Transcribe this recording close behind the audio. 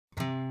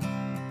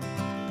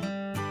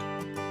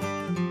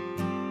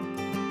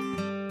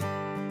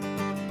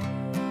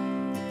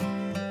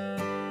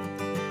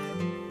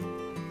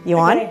You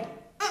on? Okay.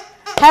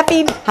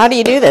 How do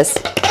you do this?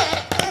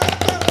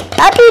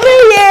 Happy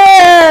New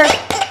Year!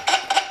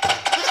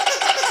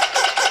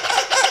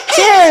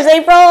 Cheers,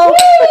 April! Woo!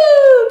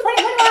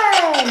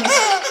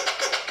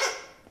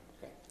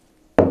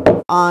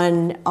 2021!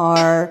 On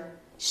our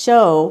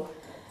show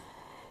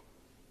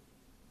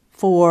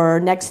for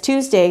next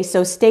Tuesday,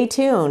 so stay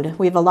tuned.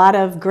 We have a lot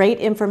of great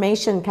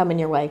information coming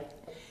your way.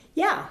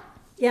 Yeah.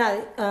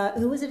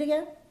 Who was it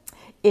again?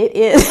 It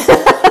is.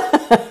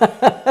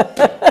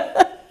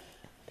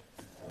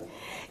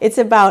 It's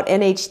about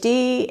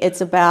NHD. It's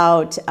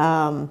about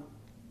the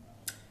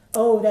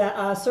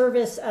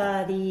service,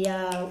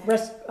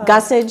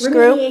 Gussage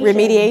group,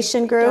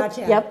 remediation group.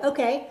 Gotcha. Yep.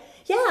 Okay.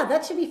 Yeah,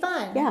 that should be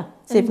fun. Yeah.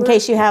 So in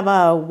case you have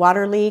a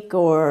water leak,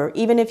 or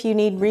even if you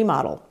need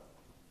remodel.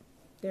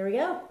 There we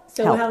go.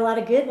 So Help. we'll have a lot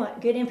of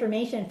good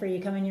information for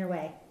you coming your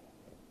way.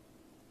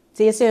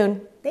 See you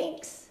soon.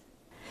 Thanks.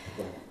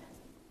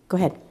 Go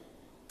ahead.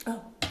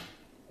 Oh,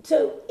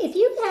 so if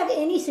you have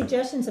any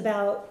suggestions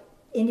about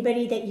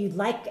anybody that you'd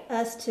like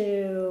us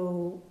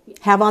to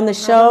Have on the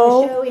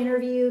show,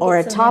 interview, or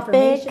get a some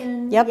topic.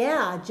 information, Yep.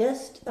 yeah,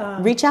 just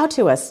Reach out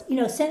to us.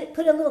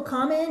 put a little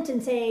comment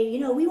and say,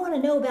 we want to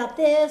know about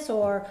this,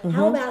 or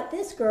how about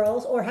this,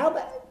 girls, or how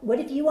about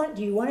do you want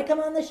to come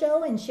on the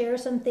show and share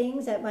some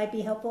things that might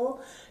be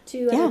helpful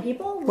to other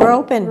people? We're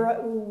open.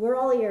 We're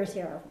all ears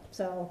here.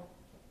 So,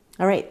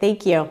 All right.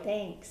 Thank you.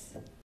 thanks.